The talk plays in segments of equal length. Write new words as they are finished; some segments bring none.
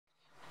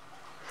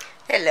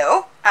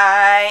Hello,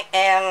 I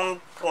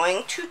am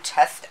going to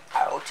test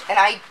out an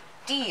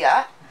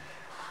idea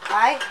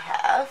I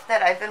have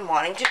that I've been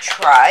wanting to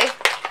try,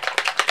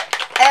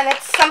 and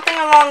it's something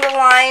along the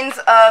lines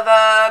of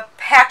a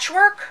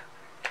patchwork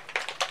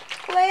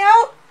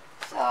layout.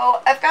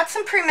 So I've got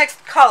some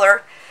pre-mixed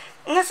color,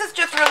 and this is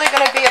just really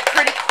going to be a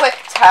pretty quick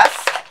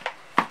test.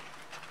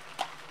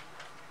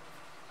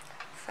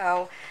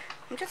 So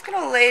I'm just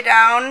going to lay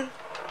down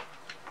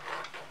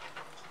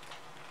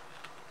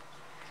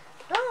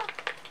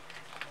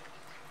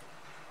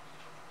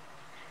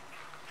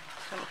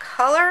some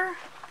color.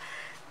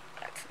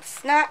 Got some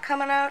snot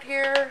coming out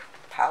here.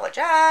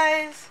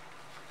 Apologize.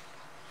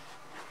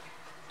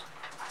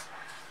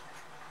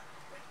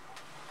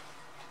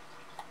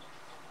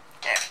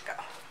 There we go.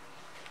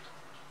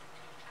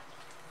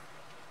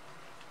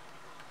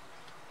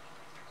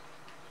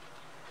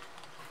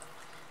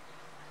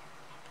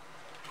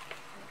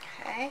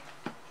 Okay.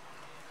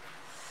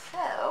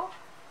 So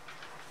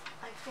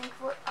I think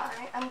what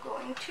I am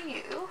going to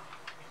do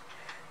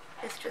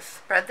is just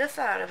spread this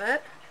out a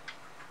bit.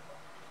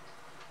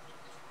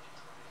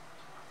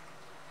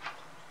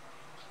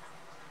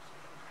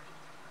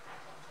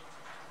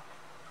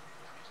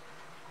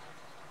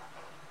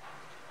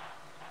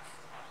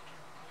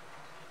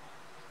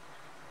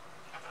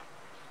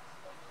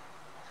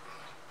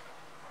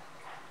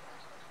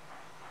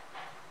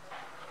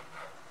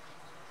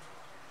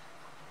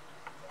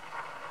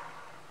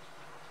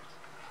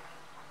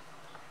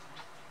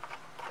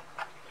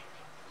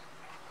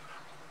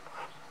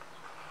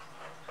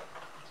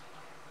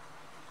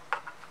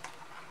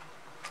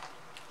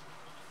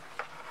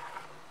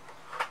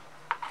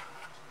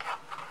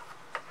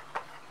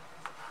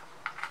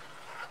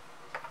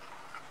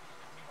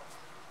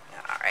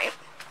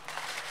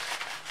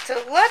 So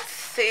let's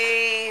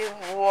see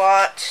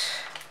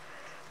what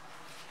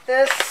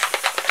this,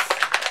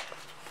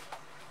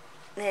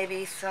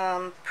 maybe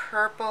some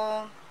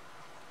purple.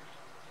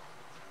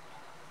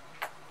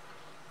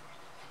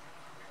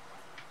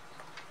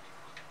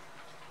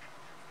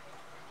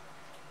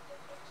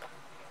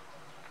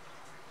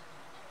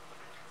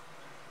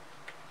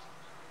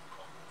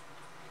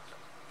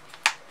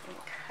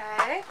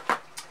 Okay.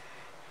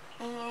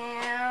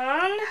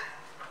 And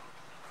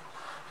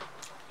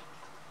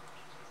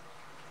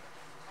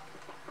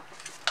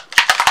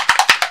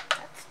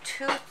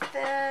too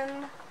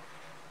thin.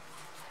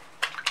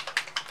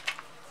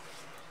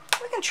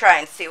 We can try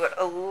and see what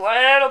a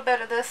little bit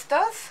of this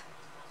does.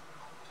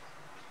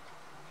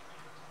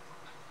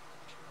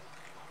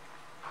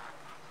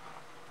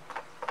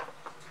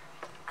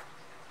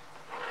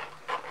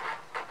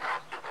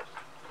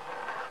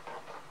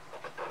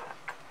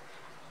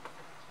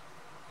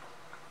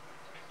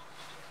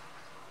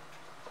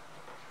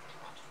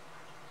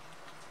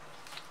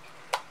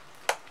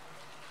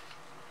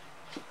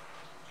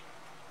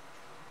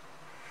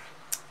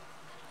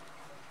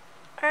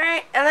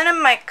 Alright, and then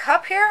in my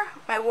cup here,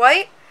 my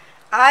white,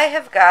 I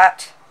have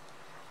got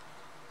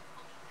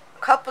a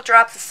couple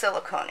drops of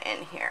silicone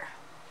in here.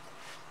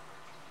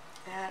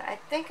 And I'm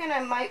thinking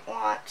I might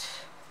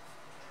want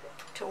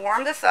to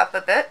warm this up a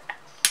bit.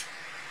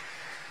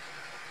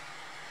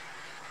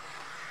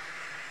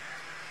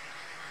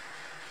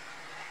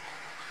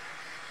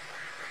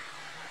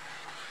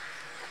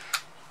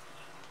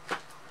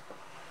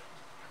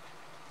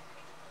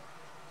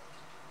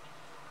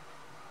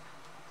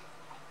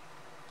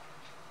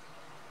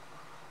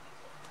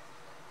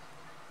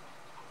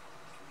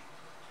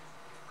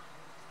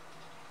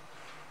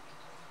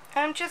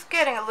 I'm just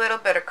getting a little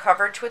bit of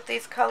coverage with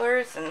these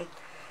colors and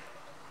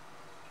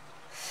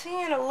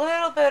seeing a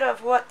little bit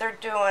of what they're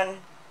doing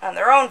on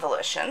their own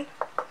volition.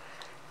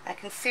 I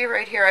can see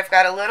right here I've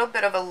got a little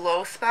bit of a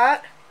low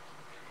spot.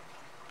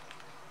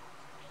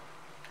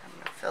 I'm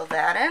going to fill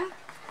that in.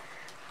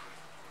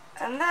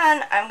 And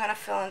then I'm going to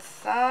fill in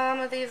some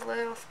of these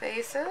little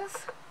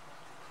spaces.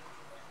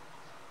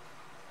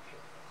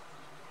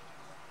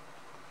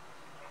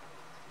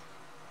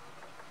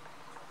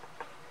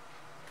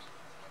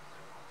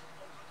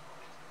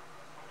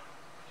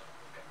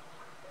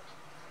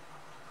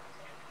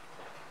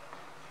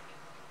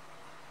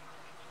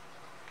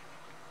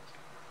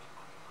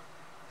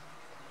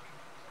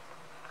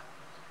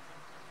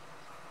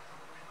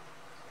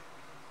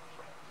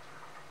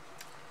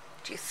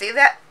 Do you see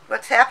that?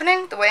 What's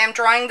happening? The way I'm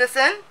drawing this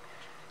in?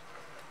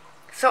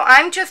 So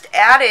I'm just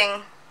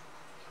adding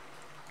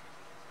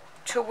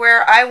to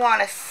where I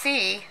want to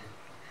see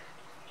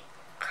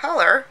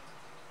color.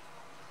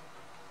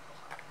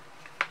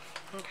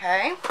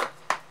 Okay.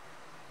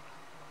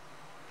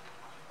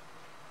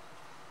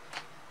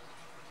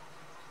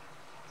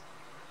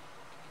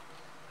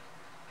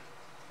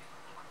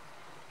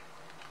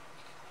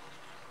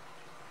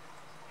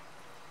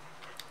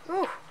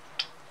 Ooh.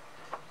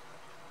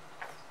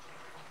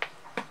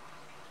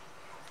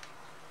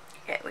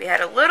 Okay, we had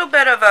a little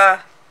bit of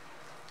an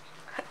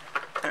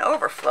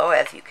overflow,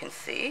 as you can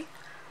see.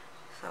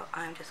 So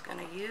I'm just going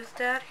to use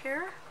that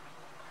here.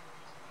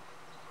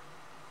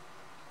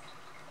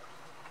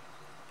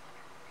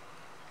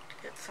 To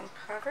get some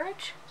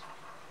coverage.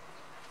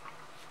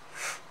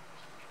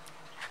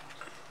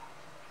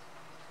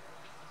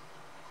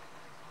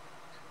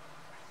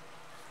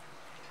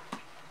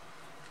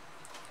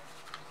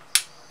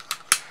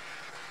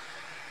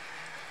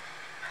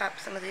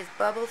 some of these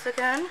bubbles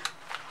again.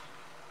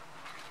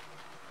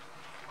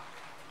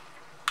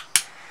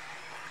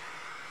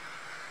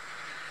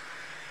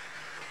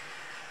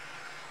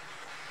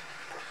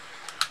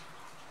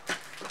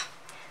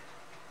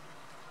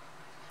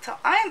 So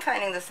I am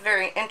finding this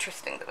very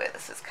interesting, the way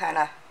this is kind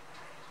of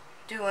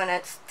doing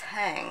its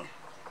thing.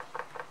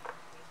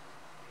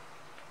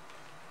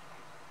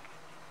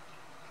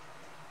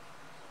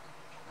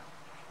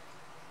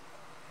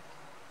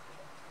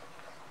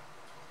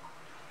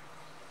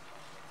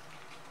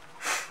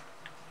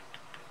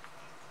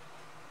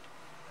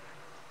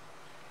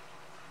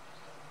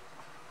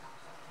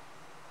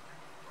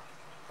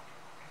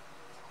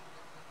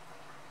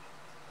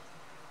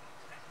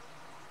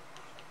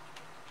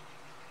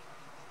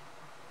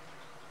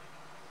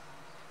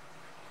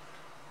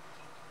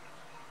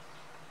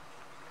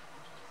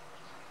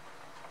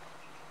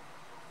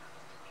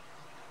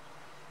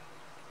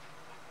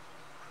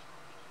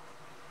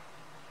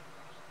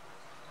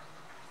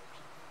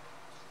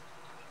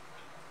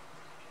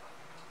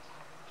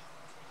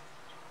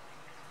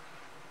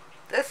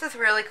 This is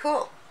really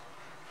cool.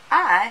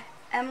 I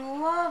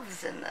am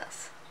loves in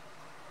this.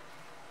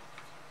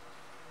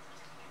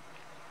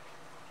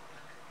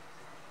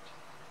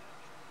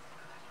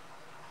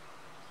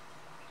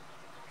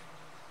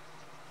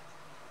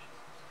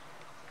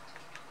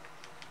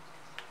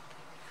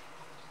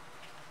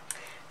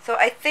 So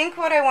I think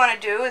what I want to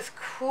do, as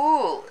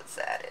cool as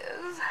that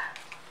is,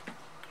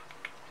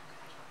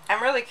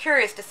 I'm really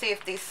curious to see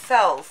if these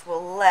cells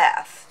will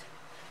last.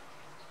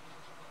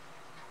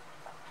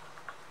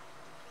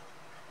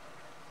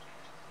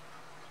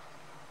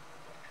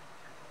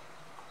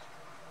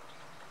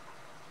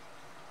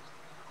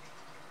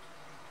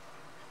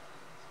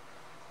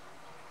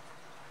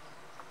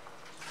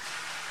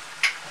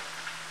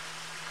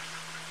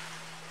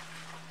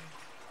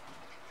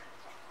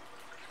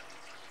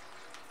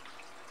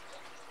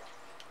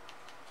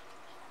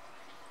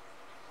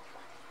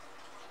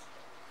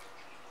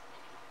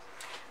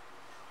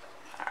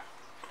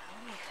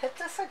 Hit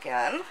this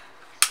again.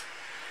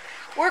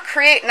 We're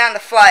creating on the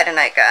fly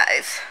tonight,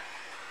 guys.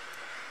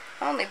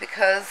 Only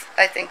because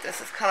I think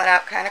this is coming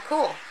out kind of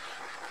cool.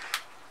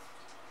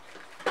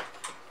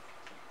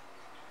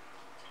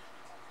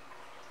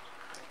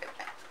 Get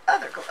my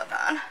other glove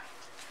on.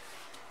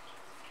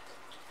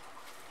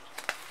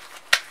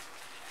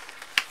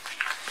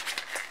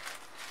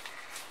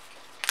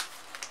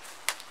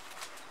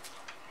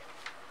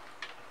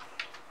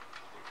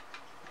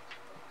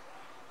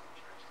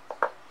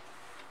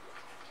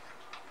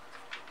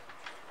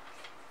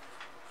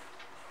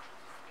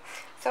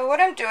 So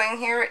what I'm doing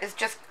here is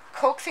just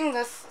coaxing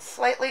this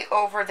slightly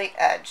over the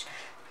edge.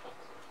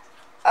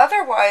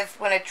 Otherwise,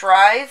 when it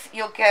dries,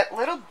 you'll get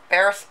little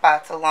bare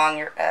spots along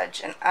your edge,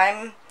 and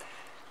I'm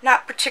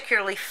not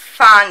particularly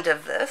fond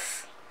of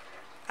this.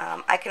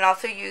 I can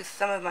also use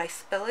some of my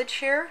spillage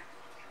here.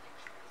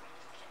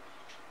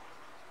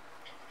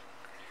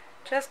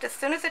 Just as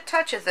soon as it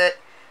touches it,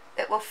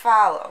 it will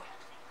follow.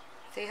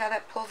 See how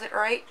that pulls it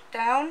right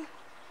down?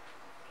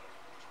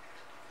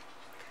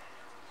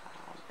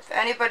 If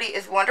anybody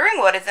is wondering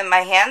what is in my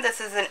hand, this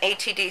is an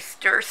ATD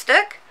Stir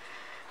Stick.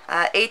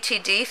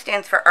 ATD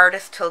stands for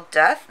Artist Till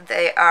Death.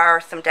 They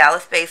are some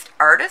Dallas-based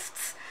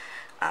artists.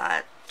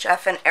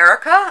 Jeff and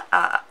Erica,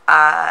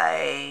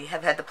 I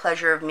have had the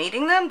pleasure of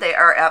meeting them. They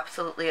are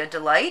absolutely a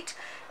delight,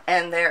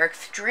 and they're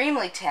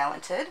extremely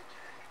talented.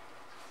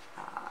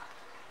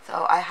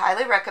 So I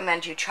highly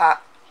recommend you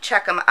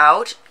check them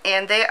out,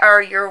 and they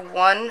are your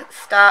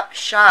one-stop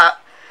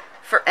shop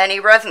for any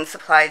resin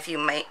supplies you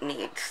might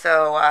need.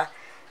 So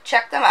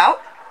check them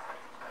out.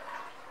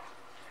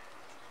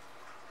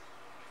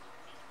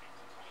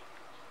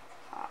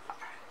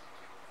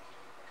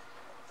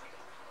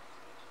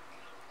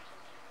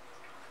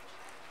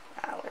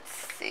 Now let's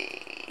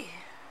see.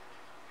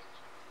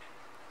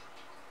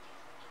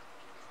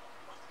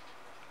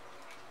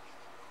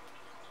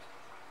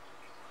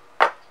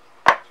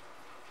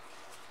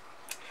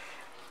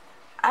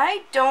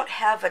 I don't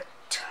have a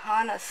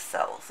ton of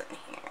cells in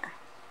here.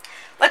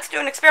 Let's do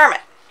an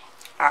experiment.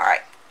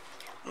 Alright.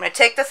 I'm going to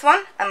take this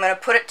one, I'm going to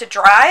put it to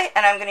dry,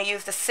 and I'm going to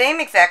use the same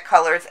exact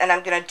colors, and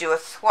I'm going to do a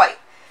swipe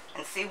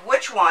and see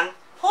which one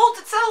holds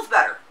its cells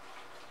better.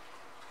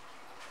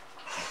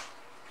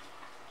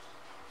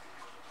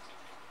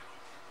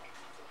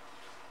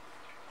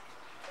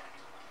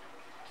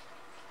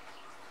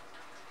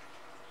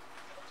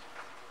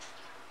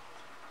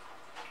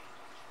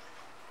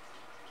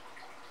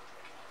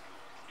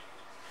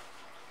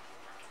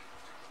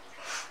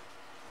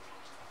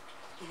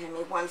 Give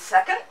me 1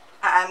 second.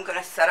 I'm going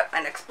to set up my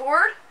next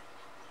board.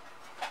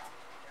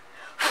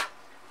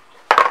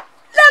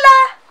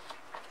 La-la!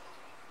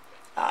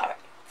 Alright,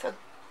 so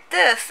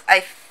this, I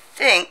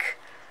think,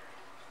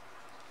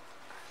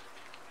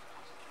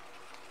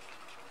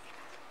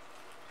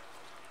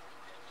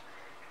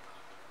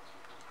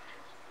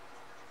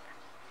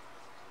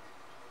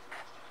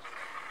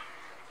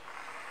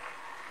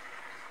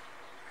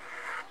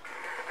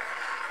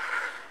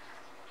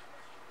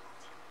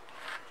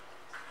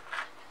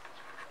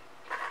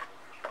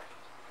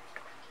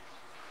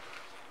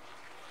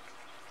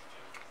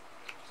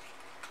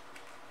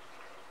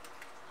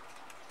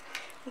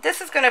 This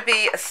is going to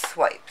be a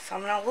swipe, so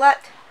I'm going to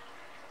let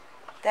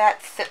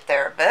that sit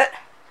there a bit.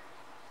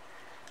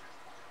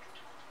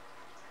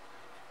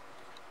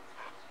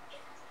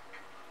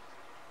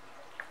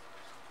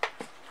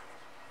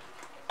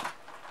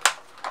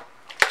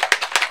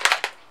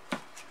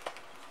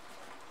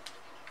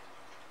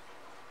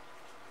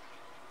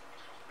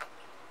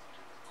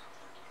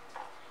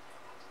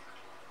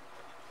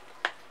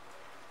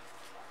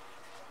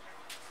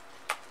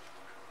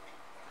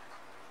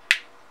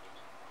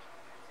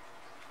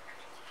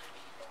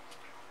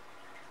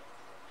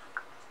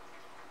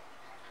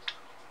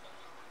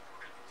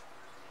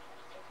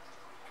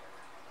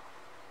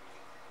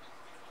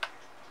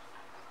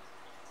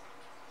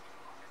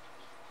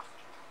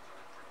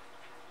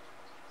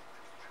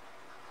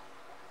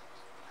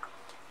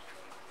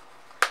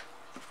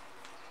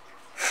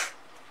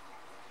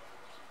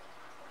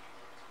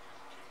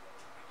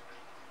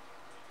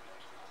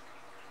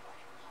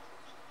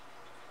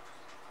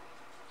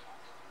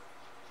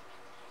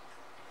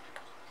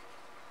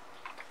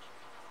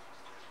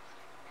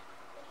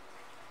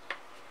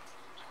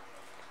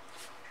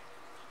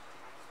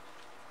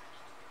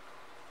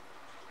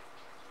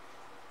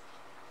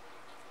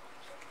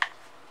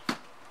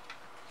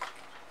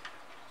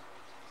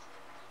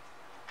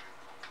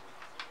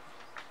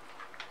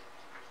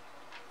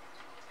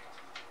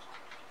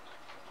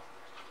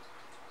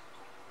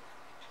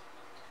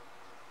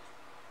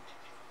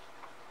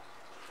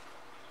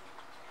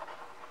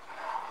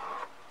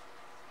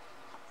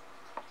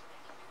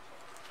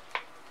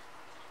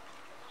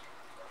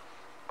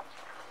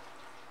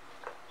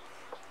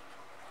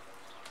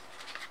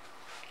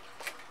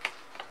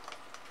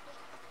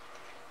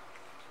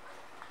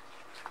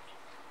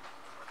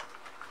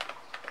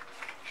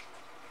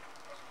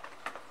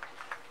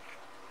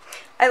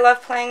 I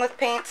love playing with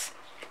paints.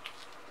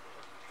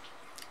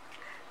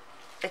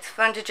 It's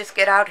fun to just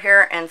get out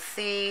here and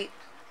see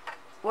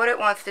what it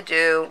wants to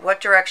do,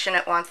 what direction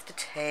it wants to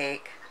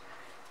take.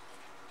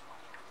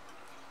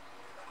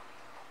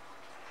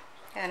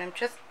 And I'm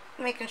just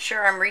making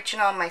sure I'm reaching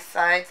all my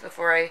sides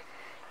before I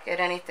get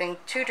anything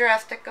too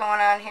drastic going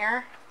on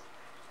here.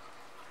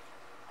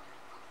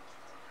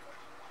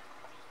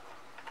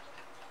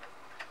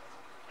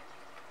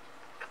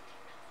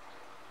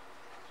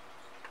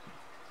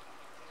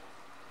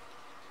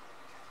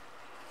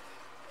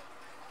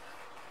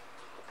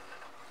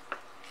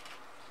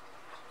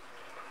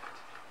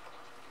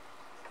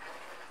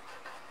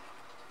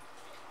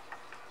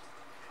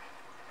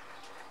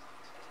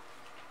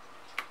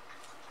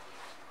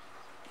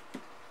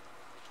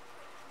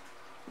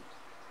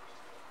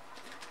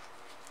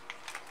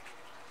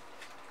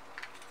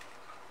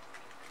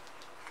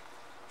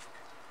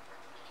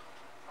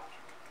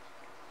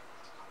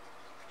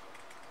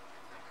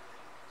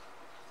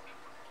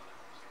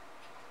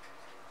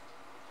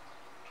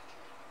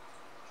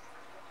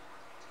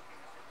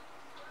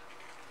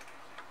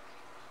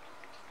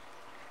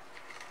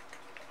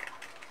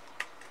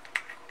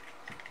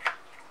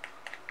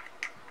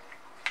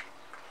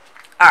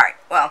 Alright,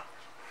 well,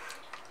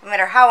 no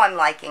matter how I'm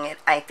liking it,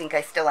 I think I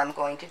still am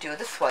going to do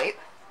the swipe.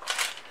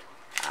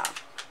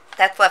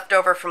 That's left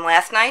over from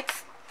last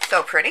night's.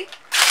 So pretty.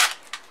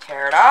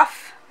 Tear it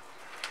off.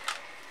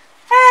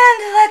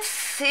 And let's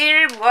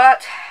see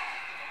what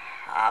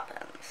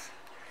happens.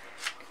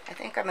 I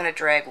think I'm going to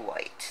drag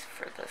white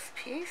for this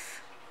piece.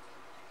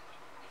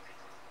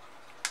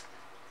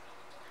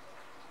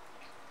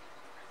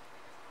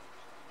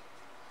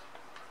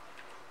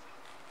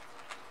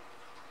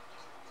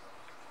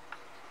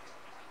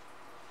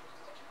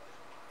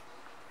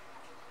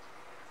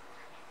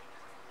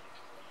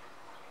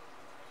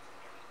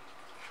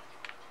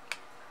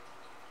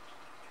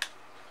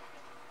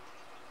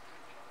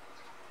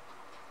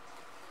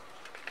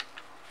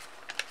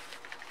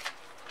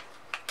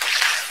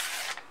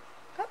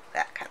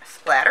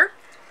 Splatter.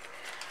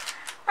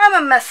 I'm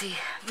a messy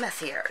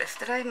artist.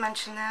 Did I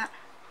mention that?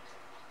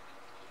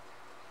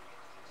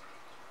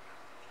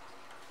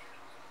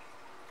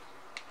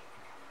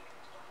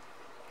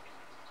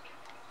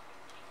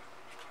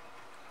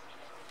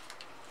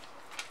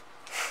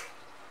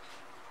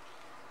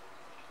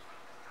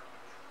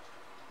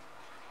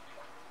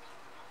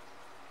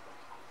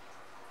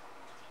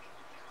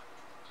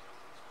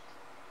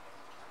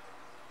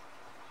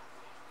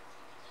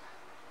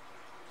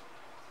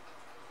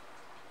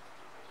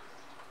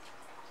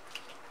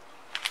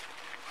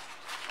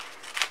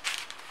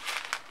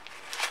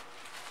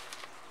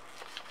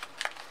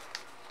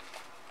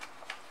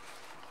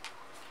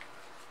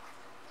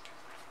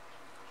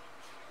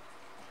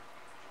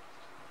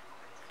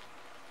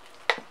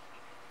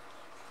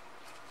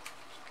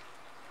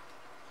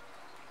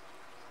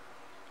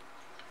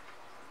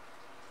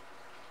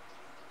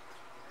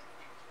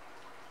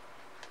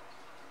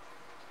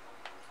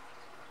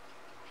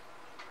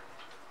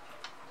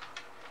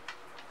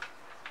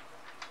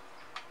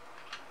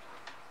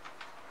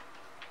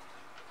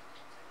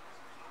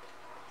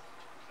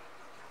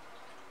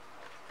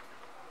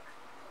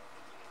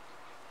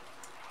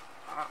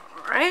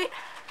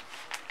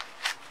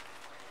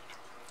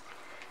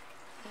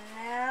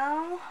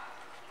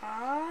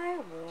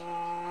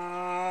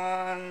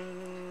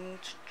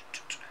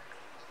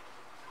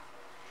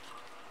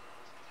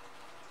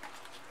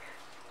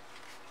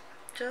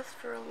 just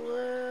for a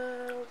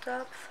little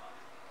depth.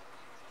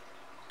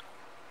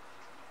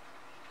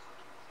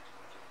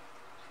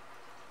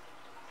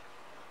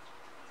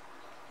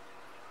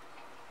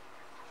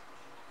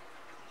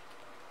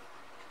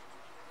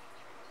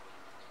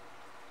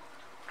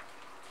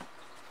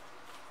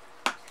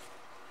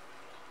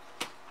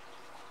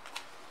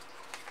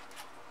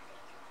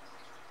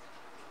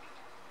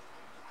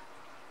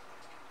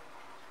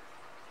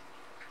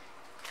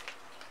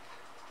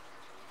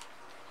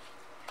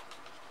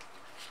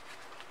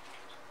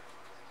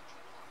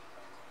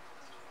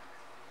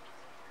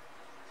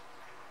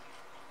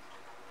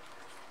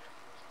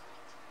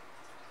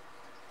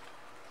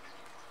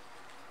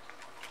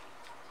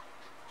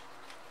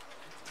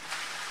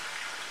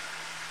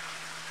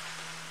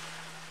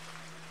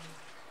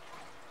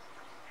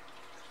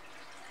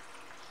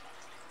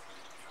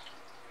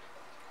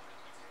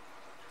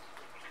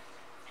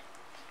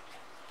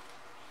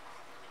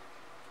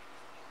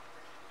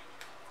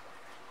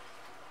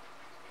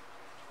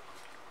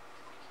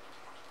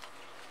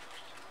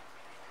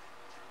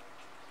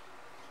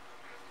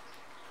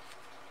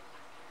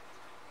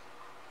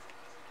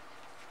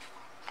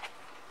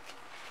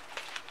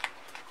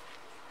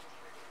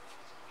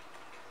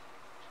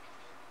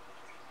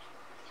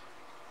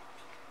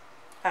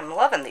 I'm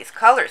loving these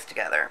colors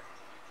together.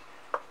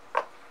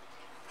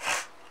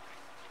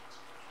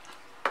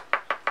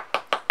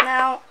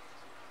 Now,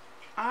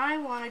 I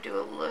want to do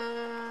a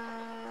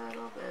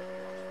little bit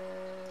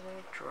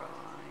of drawing.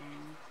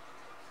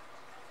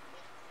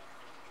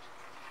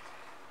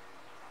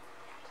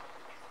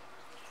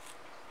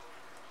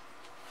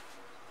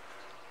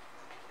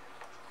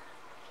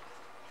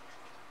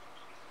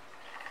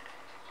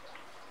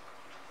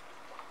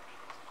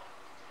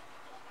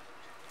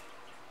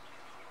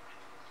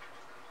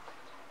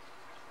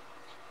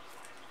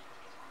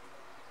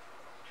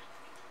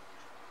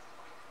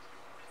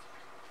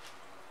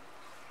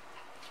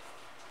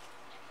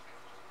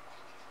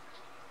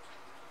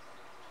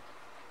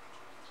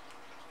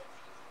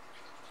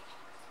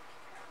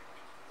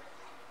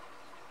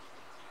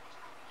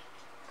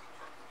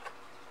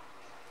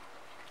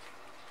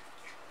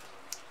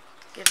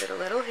 Give it a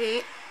little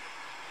heat.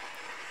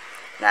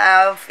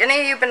 Now, if any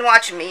of you have been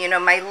watching me, you know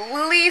my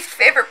least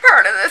favorite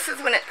part of this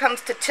is when it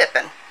comes to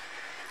tipping.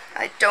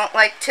 I don't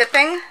like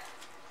tipping.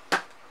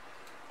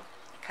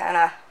 Kind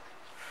of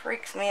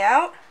freaks me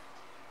out.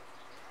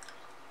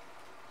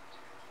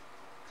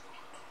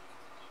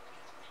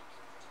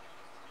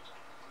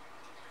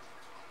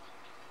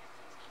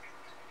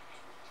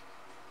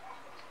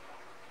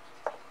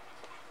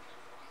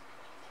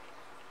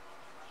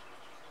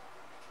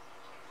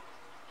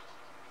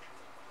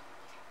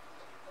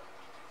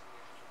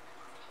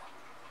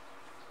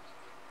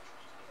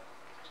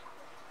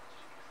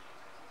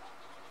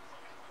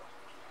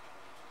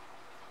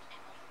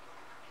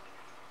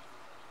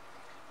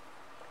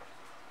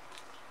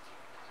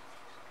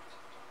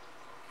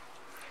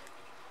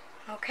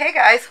 Okay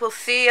guys, we'll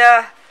see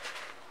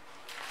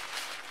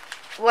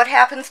what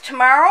happens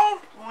tomorrow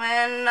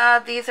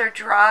when these are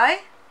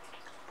dry.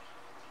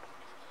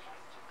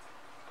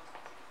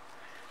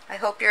 I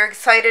hope you're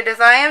excited as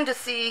I am to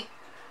see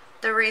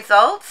the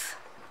results.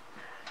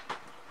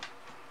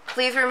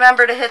 Please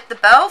remember to hit the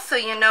bell so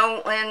you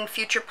know when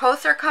future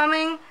posts are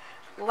coming.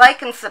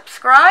 Like and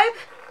subscribe.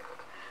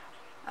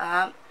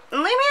 And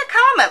leave me a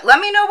comment. Let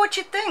me know what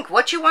you think,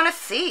 what you want to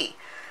see.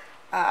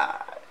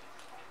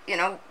 You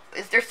know,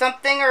 is there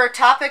something or a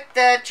topic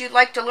that you'd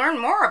like to learn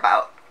more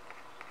about?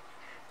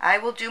 I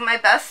will do my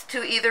best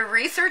to either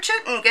research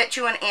it and get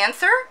you an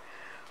answer,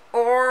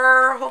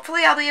 or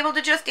hopefully I'll be able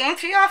to just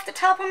answer you off the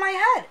top of my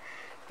head.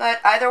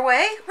 But either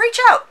way, reach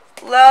out.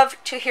 Love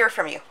to hear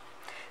from you.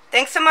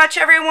 Thanks so much,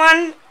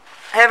 everyone.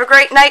 Have a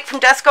great night from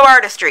Desco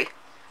Artistry.